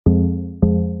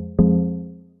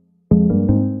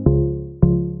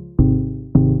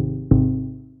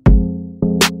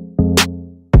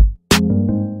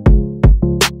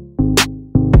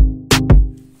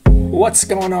What's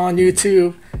going on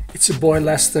YouTube? It's your boy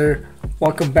Lester.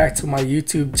 Welcome back to my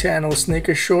YouTube channel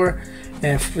Sneaker Shore,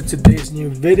 and for today's new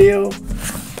video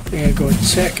we're gonna go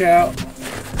check out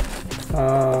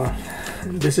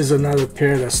this is another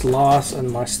pair that's lost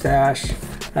in my stash.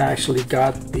 I actually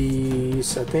got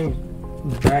these I think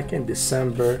back in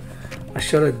December. I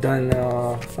should have done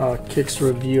a kicks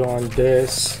review on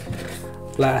this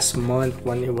last month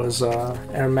when it was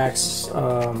Air Max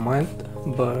month,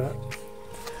 but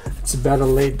it's better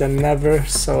late than never,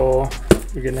 so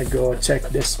we're gonna go check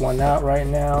this one out right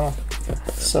now.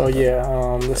 So yeah,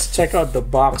 let's check out the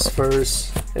box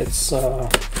first. It's a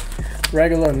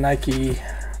regular Nike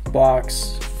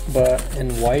box but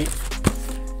in white,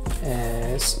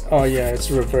 and it's, oh yeah, it's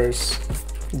reverse.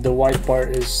 The white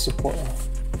part is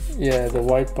the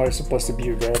white part is supposed to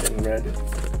be red, and red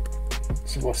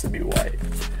is supposed to be white.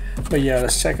 But yeah,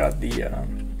 let's check out the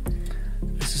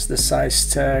this is the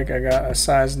size tag. I got a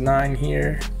size 9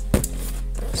 here.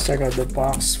 Let's check out the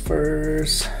box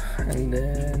first, and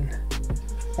then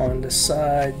on the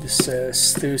side this says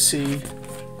STUSSY,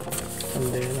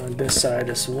 and then on this side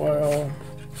as well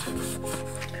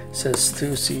it says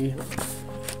STUSSY.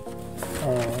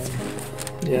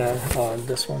 Yeah,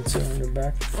 this one's in the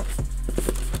back.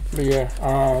 But yeah,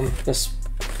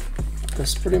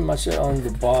 that's pretty much it on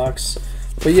the box.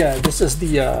 But yeah, this is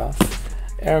the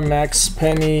Air Max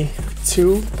Penny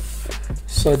 2.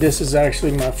 So this is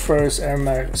actually my first Air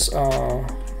Max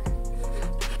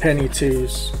Penny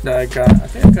 2s that I got. I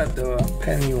think I got the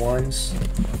Penny 1s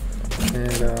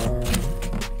and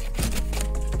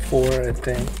 4 I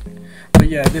think. But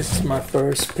yeah, this is my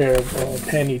first pair of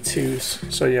Penny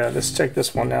 2s. So yeah, let's check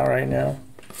this one out right now.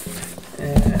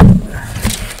 And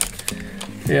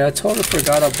yeah, I totally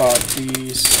forgot about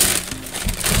these.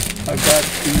 I got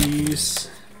these,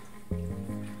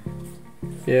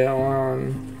 yeah,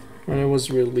 when it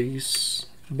was released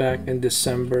back in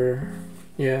December.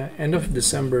 Yeah, end of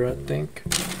December I think.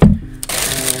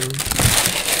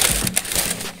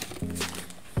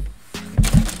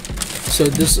 So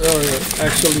this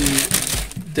actually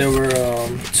there were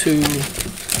 2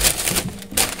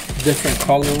 different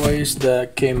colorways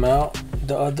that came out.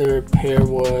 The other pair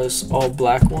was all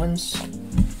black ones.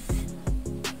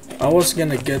 I was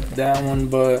gonna get that one,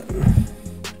 but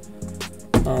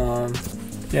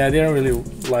yeah, I didn't really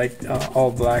like all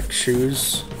black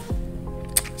shoes.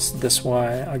 So that's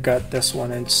why I got this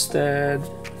one instead,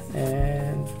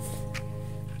 and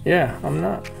yeah, I'm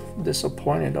not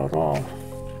disappointed at all.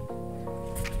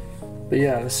 But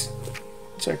yeah, let's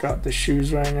check out the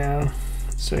shoes right now.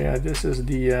 So yeah, this is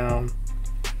the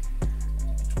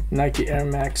Nike Air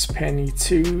Max Penny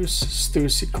 2s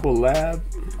STUSSY collab.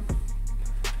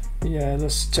 Yeah,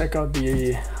 let's check out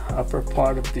the upper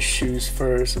part of the shoes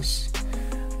first.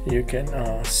 You can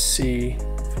see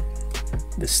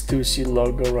the STUSSY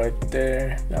logo right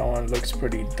there. That one looks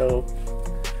pretty dope.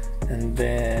 And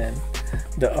then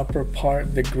the upper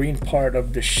part, the green part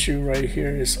of the shoe right here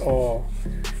is all,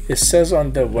 it says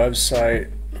on the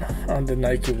website, on the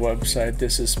Nike website,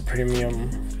 this is premium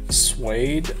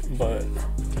suede, but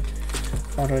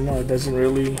I don't know, it doesn't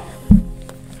really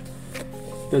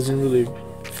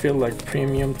feel like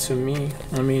premium to me.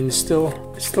 I mean, it still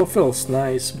feels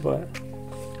nice, but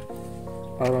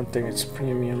I don't think it's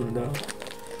premium though.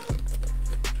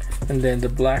 And then the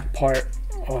black part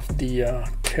of the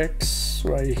kicks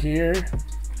right here,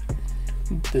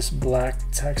 this black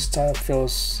textile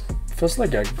feels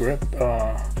like a grip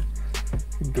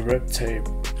tape.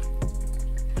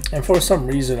 And for some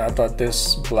reason I thought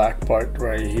this black part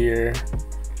right here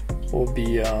will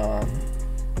be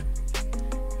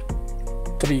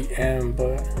 3M,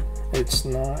 but it's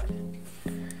not.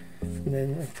 And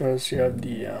then of course you have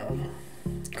the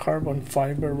carbon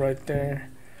fiber right there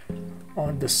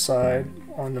on the side,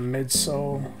 on the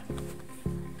midsole,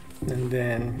 and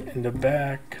then in the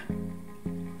back.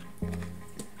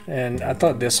 And I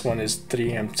thought this one is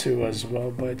 3M too as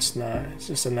well, but it's not. It's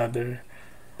just another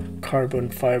carbon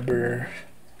fiber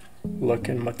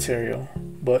looking material,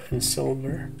 but in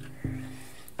silver.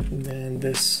 And then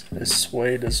this is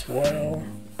suede as well.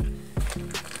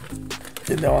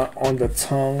 And on the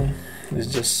tongue it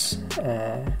just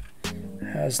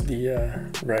has the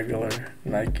regular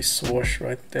Nike swoosh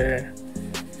right there,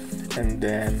 and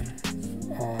then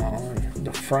on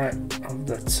the front of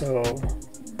the toe,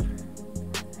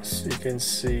 so you can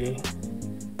see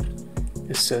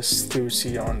it says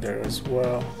STUSSY on there as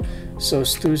well. So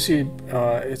STUSSY,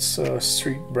 it's a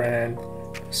street brand,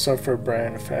 surfer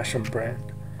brand, a fashion brand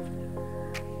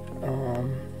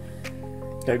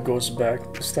that goes back,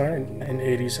 starting in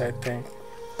 80s I think.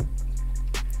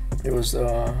 It was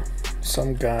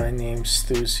some guy named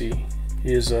STUSSY.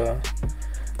 He's a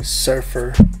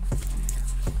surfer,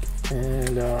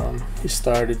 and he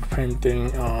started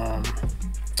printing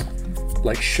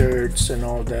like shirts and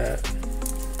all that.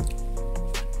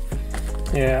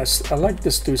 Yeah, I like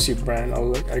the STUSSY brand.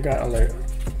 I got like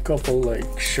a couple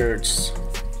like shirts.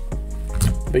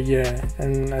 But yeah,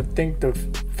 and I think the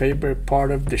favorite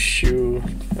part of the shoe,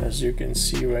 as you can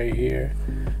see right here,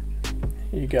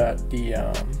 you got the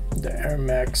Air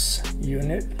Max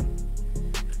unit,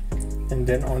 and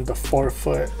then on the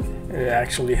forefoot it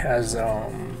actually has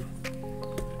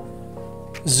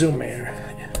Zoom Air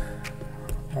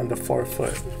on the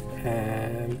forefoot,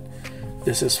 and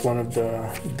this is one of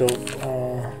the dope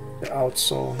the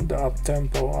outsole, the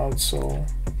up-tempo outsole.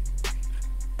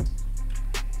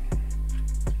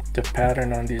 The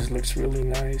pattern on these looks really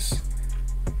nice.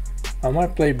 I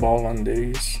might play ball on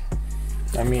these.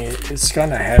 I mean, it's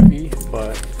kind of heavy,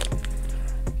 but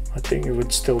I think it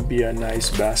would still be a nice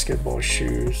basketball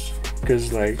shoes,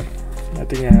 because like I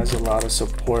think it has a lot of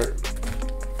support.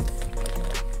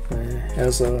 It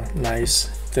has a nice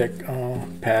thick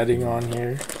padding on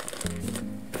here,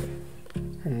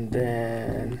 and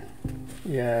then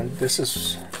yeah, this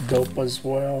is dope as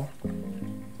well.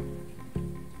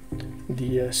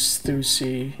 The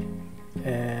STUSSY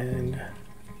and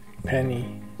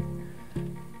Penny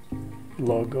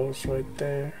logos right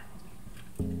there.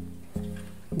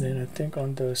 Then I think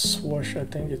on the swoosh, I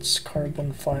think it's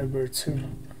carbon fiber too.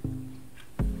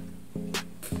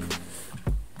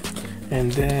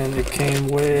 And then it came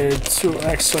with 2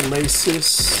 extra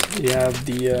laces. You have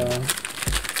the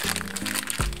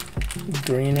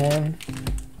green one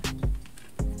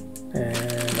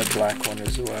and the black one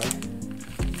as well.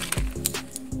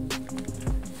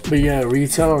 But yeah,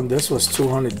 retail on this was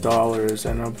 $200,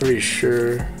 and I'm pretty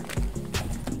sure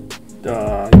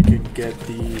you could get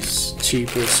these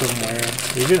cheaper somewhere.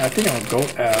 Even I think on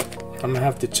Goat app, I'm gonna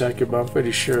have to check it, but I'm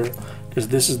pretty sure, because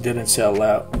this didn't sell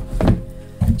out.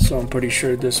 So I'm pretty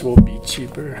sure this will be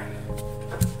cheaper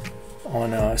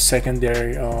on a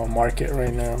secondary market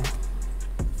right now.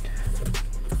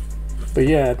 But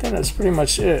yeah, I think that's pretty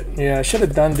much it. Yeah, I should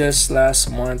have done this last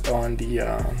month on the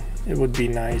it would be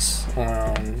nice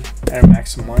on Air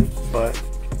Max month, but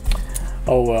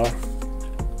oh well.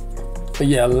 But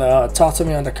yeah, talk to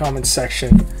me on the comment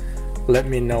section. Let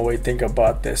me know what you think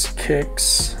about this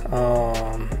kicks.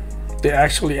 They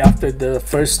actually, after the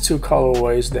first 2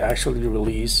 colorways, they actually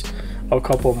released a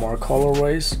couple more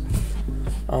colorways.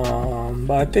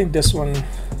 But I think this one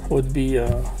would be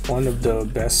one of the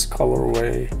best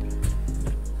colorway,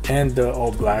 and the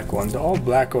all black one. The all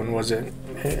black one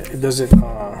it doesn't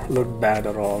look bad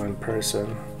at all in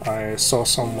person. I saw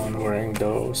someone wearing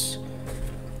those.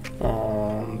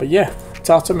 But yeah,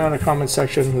 talk to me on the comment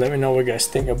section. Let me know what you guys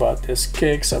think about this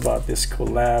kicks, about this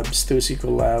collab, STUSSY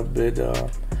collab with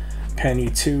Penny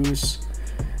 2s.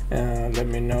 Let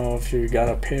me know if you got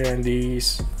a pair of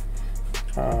these.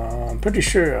 I'm pretty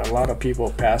sure a lot of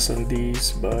people pass on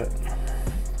these, but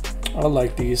I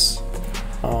like these.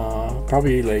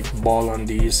 Probably like ball on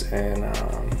these and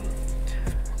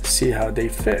see how they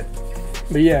fit.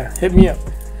 But yeah, hit me up.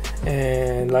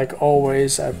 And like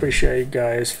always, I appreciate you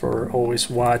guys for always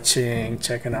watching,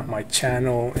 checking out my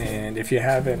channel. And if you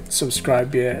haven't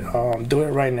subscribed yet, do it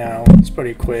right now. It's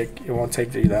pretty quick, it won't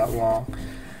take you that long.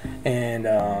 And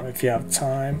if you have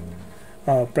time,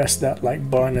 press that like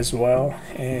button as well,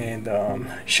 and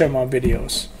share my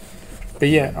videos. But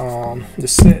yeah,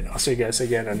 that's it. I'll see you guys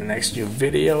again on the next new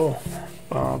video.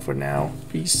 For now,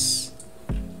 peace.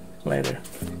 Later.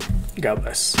 God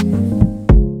bless.